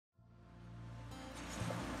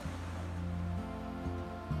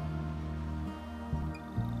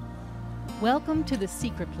Welcome to The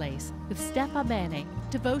Secret Place with Bennett,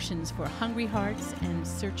 devotions for hungry hearts and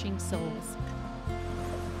searching souls.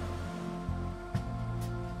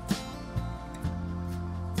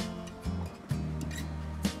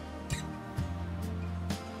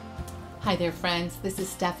 Hi there, friends. This is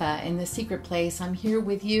Steffa in The Secret Place. I'm here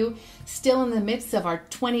with you, still in the midst of our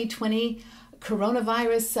 2020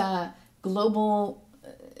 coronavirus global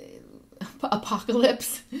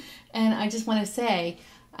apocalypse. And I just want to say,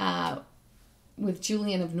 with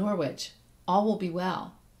Julian of Norwich, all will be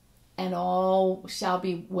well, and all shall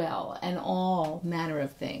be well, and all manner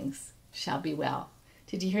of things shall be well.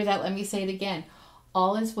 Did you hear that? Let me say it again.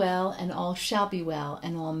 All is well, and all shall be well,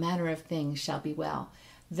 and all manner of things shall be well.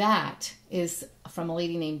 That is from a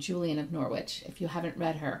lady named Julian of Norwich. If you haven't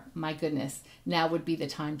read her, my goodness, now would be the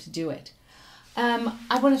time to do it.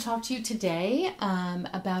 I want to talk to you today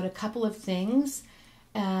about a couple of things.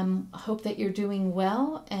 Hope that you're doing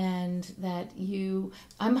well, and that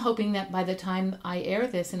I'm hoping that by the time I air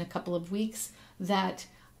this in a couple of weeks, that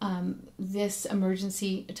this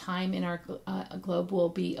emergency time in our globe will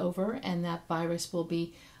be over, and that virus will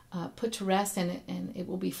be put to rest, and it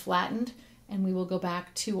will be flattened, and we will go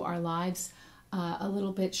back to our lives a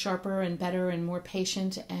little bit sharper and better and more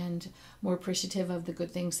patient and more appreciative of the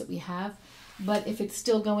good things that we have. But if it's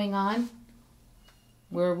still going on,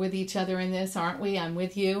 we're with each other in this, aren't we? I'm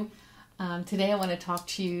with you. Today I want to talk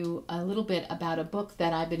to you a little bit about a book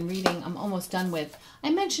that I've been reading. I'm almost done with. I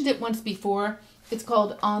mentioned it once before. It's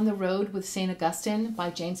called On the Road with St. Augustine by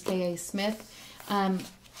James K.A. Smith. One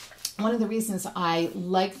of the reasons I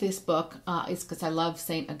like this book is because I love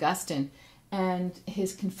St. Augustine and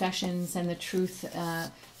his confessions and the truth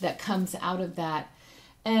that comes out of that.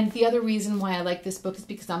 And the other reason why I like this book is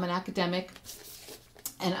because I'm an academic,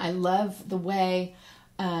 and I love the way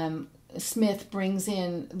Smith brings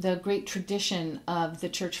in the great tradition of the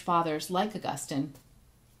church fathers like Augustine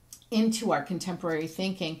into our contemporary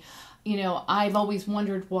thinking. You know, I've always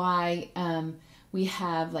wondered why we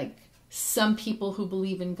have like some people who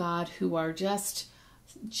believe in God who are just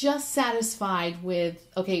satisfied with,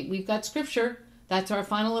 okay, we've got scripture. That's our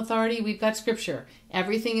final authority. We've got scripture.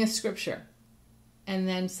 Everything is scripture. And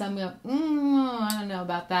then some go, I don't know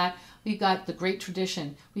about that. We've got the great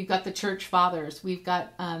tradition. We've got the church fathers. We've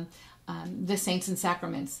got the saints and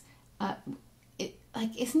sacraments.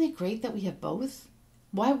 Isn't it great that we have both?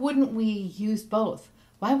 Why wouldn't we use both?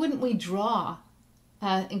 Why wouldn't we draw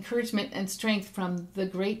encouragement and strength from the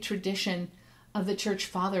great tradition of the church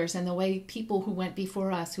fathers and the way people who went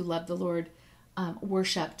before us, who loved the Lord,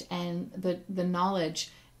 worshipped, and the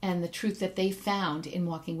knowledge and the truth that they found in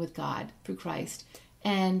walking with God through Christ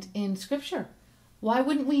and in Scripture? Why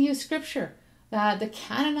wouldn't we use Scripture, the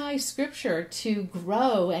canonized Scripture, to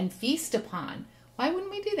grow and feast upon? Why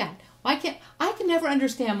wouldn't we do that? I can never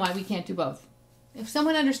understand why we can't do both. If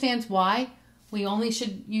someone understands why we only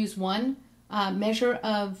should use one measure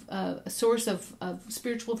of a source of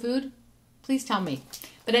spiritual food, please tell me.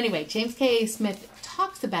 But anyway, James K.A. Smith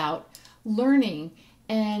talks about learning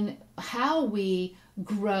and how we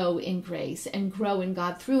grow in grace and grow in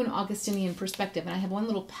God through an Augustinian perspective. And I have one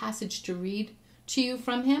little passage to read to you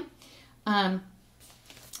from him.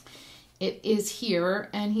 It is here,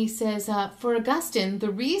 and he says, for Augustine, the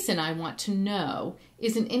reason I want to know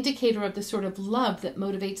is an indicator of the sort of love that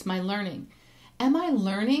motivates my learning. Am I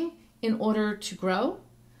learning in order to grow?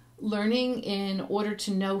 Learning in order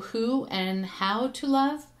to know who and how to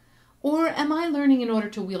love? Or am I learning in order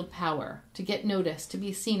to wield power, to get noticed, to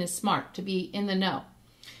be seen as smart, to be in the know?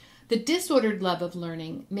 The disordered love of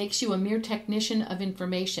learning makes you a mere technician of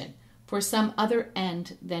information for some other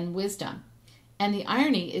end than wisdom. And the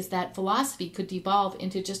irony is that philosophy could devolve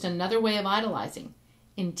into just another way of idolizing.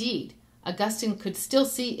 Indeed, Augustine could still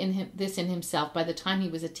see this in himself by the time he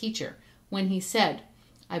was a teacher, when he said,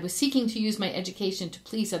 I was seeking to use my education to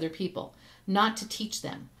please other people, not to teach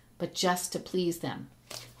them, but just to please them.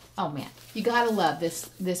 Oh man, you gotta love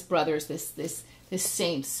this brother's, this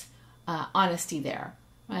saint's honesty there,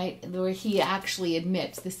 right? Where he actually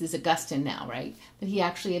admits, this is Augustine now, right? That he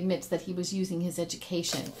actually admits that he was using his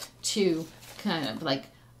education to kind of like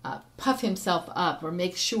puff himself up or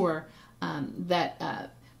make sure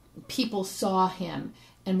that people saw him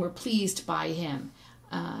and were pleased by him,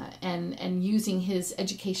 and using his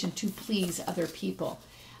education to please other people.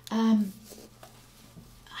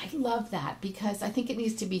 I love that because I think it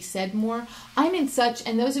needs to be said more. I'm in such,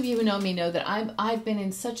 and those of you who know me know that I've been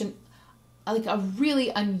in such a really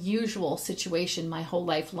unusual situation my whole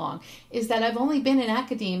life long, is that I've only been in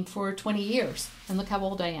academe for 20 years. And look how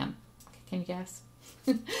old I am. Can you guess?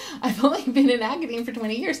 I've only been in academia for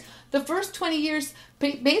 20 years. The first 20 years,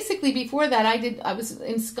 basically before that, I was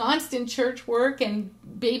ensconced in church work and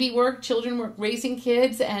baby work, children work, raising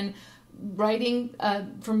kids, and writing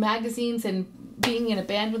for magazines and being in a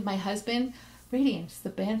band with my husband. Radiance, the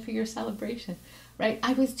band for your celebration, right?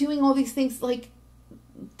 I was doing all these things, like,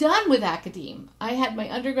 done with academe. I had my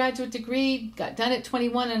undergraduate degree, got done at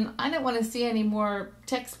 21, and I didn't want to see any more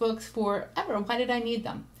textbooks forever. Why did I need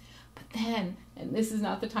them? But then, and this is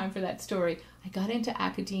not the time for that story, I got into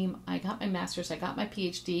academe, I got my master's, I got my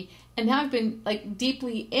PhD, and now I've been, like,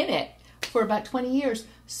 deeply in it for about 20 years.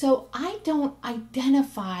 So I don't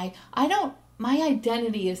identify, my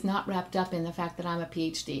identity is not wrapped up in the fact that I'm a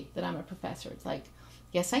PhD, that I'm a professor. It's like,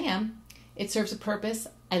 yes, I am. It serves a purpose.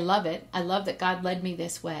 I love it. I love that God led me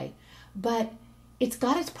this way. But it's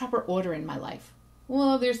got its proper order in my life.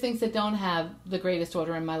 Well, there's things that don't have the greatest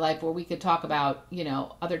order in my life where we could talk about,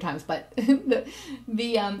 other times. But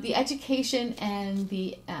the education and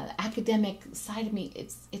the academic side of me,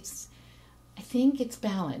 I think it's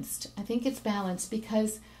balanced. I think it's balanced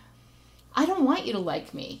because I don't want you to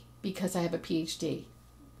like me because I have a PhD.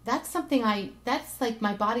 That's something that's like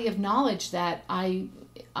my body of knowledge that I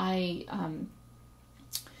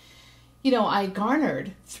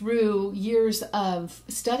garnered through years of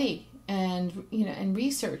study and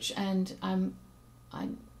research. And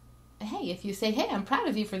hey, if you say, hey, I'm proud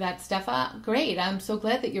of you for that stuff, great. I'm so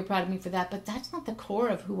glad that you're proud of me for that. But that's not the core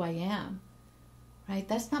of who I am, right?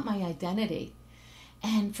 That's not my identity.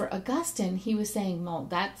 And for Augustine, he was saying, well,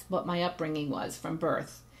 that's what my upbringing was from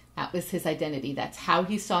birth. That was his identity. That's how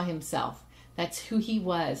he saw himself. That's who he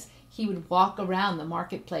was. He would walk around the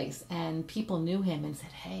marketplace and people knew him and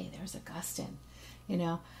said, hey, there's Augustine.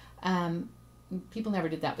 People never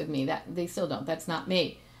did that with me. That they still don't. That's not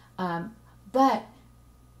me. But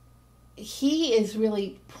he is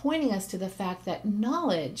really pointing us to the fact that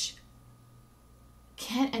knowledge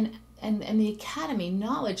can, and the academy,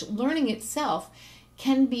 knowledge, learning itself,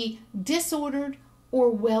 can be disordered or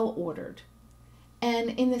well-ordered.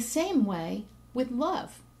 And in the same way with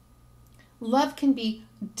love. Love can be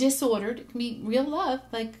disordered. It can be real love,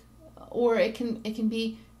 or it can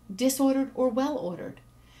be disordered or well-ordered.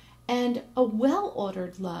 And a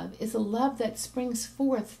well-ordered love is a love that springs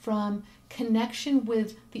forth from connection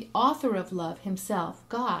with the author of love himself,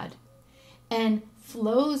 God, and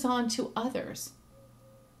flows on to others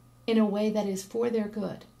in a way that is for their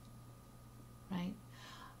good, right?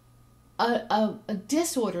 A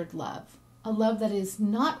disordered love, a love that is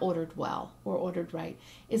not ordered well or ordered right,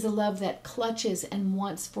 is a love that clutches and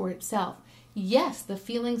wants for itself. Yes, the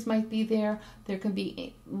feelings might be there. There can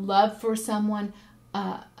be love for someone,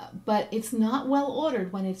 but it's not well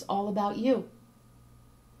ordered when it's all about you,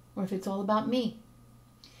 or if it's all about me.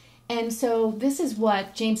 And so this is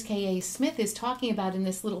what James K.A. Smith is talking about in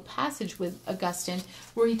this little passage with Augustine,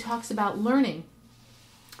 where he talks about learning.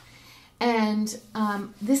 And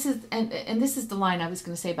this is the line I was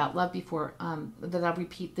going to say about love before, that I'll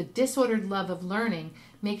repeat. The disordered love of learning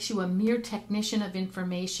makes you a mere technician of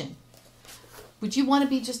information. Would you want to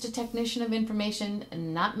be just a technician of information?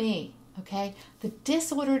 Not me, okay? The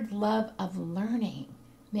disordered love of learning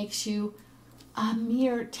makes you a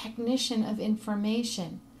mere technician of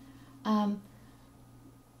information.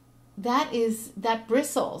 That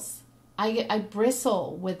bristles. I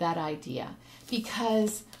bristle with that idea,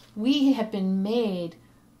 because we have been made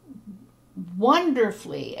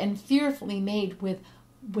wonderfully and fearfully made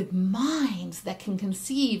with minds that can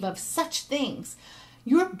conceive of such things.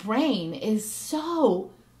 Your brain is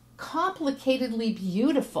so complicatedly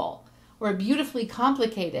beautiful, or beautifully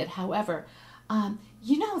complicated, however.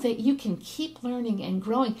 You know that you can keep learning and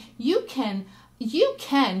growing. You can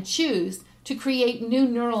choose to create new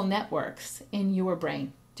neural networks in your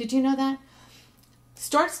brain. Did you know that?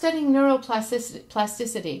 Start studying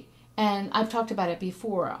neuroplasticity. And I've talked about it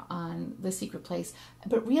before on The Secret Place.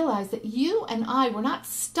 But realize that you and I were not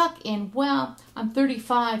stuck in, well, I'm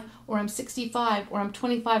 35, or I'm 65, or I'm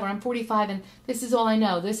 25, or I'm 45, and this is all I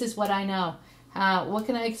know. This is what I know. What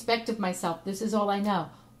can I expect of myself? This is all I know.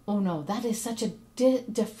 Oh no, that is such a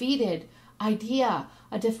defeated idea,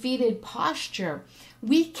 a defeated posture.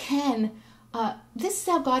 We can, this is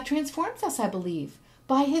how God transforms us, I believe,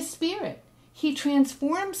 by His Spirit. He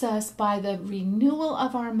transforms us by the renewal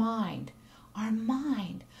of our mind,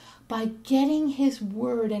 by getting His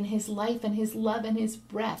Word and His life and His love and His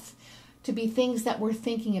breath to be things that we're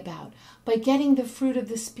thinking about, by getting the fruit of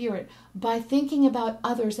the Spirit, by thinking about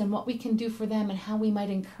others and what we can do for them and how we might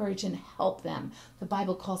encourage and help them. The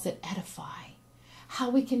Bible calls it edify. How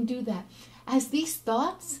we can do that. As these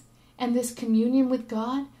thoughts and this communion with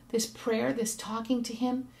God, this prayer, this talking to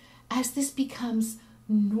Him, as this becomes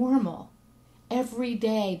normal,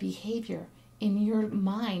 everyday behavior in your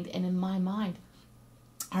mind and in my mind.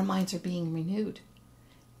 Our minds are being renewed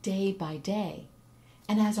day by day.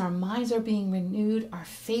 And as our minds are being renewed, our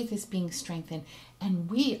faith is being strengthened, and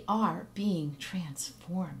we are being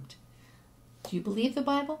transformed. Do you believe the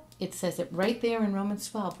Bible? It says it right there in Romans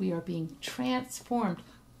 12. We are being transformed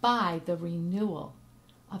by the renewal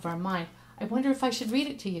of our mind. I wonder if I should read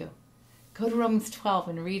it to you. Go to Romans 12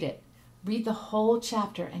 and read it. Read the whole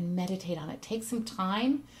chapter and meditate on it. Take some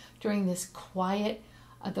time during this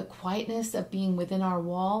the quietness of being within our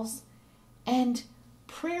walls, and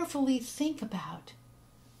prayerfully think about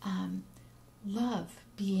love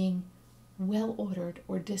being well-ordered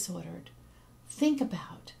or disordered. Think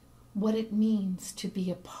about what it means to be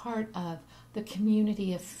a part of the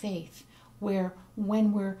community of faith, where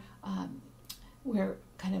when we're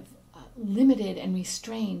kind of limited and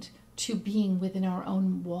restrained to being within our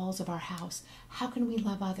own walls of our house, how can we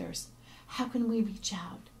love others? How can we reach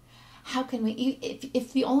out? How can we,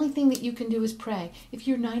 if the only thing that you can do is pray, if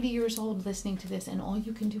you're 90 years old listening to this and all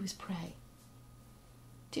you can do is pray,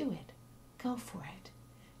 do it. Go for it.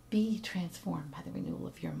 Be transformed by the renewal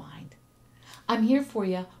of your mind. I'm here for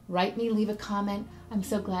you. Write me, leave a comment. I'm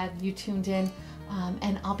so glad you tuned in,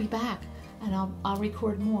 and I'll be back, and I'll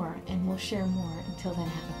record more, and we'll share more. Until then,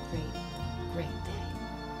 have a great, great day.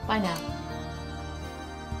 Bye now.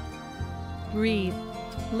 Breathe,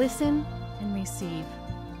 listen, and receive.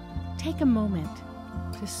 Take a moment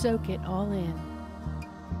to soak it all in.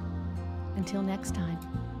 Until next time.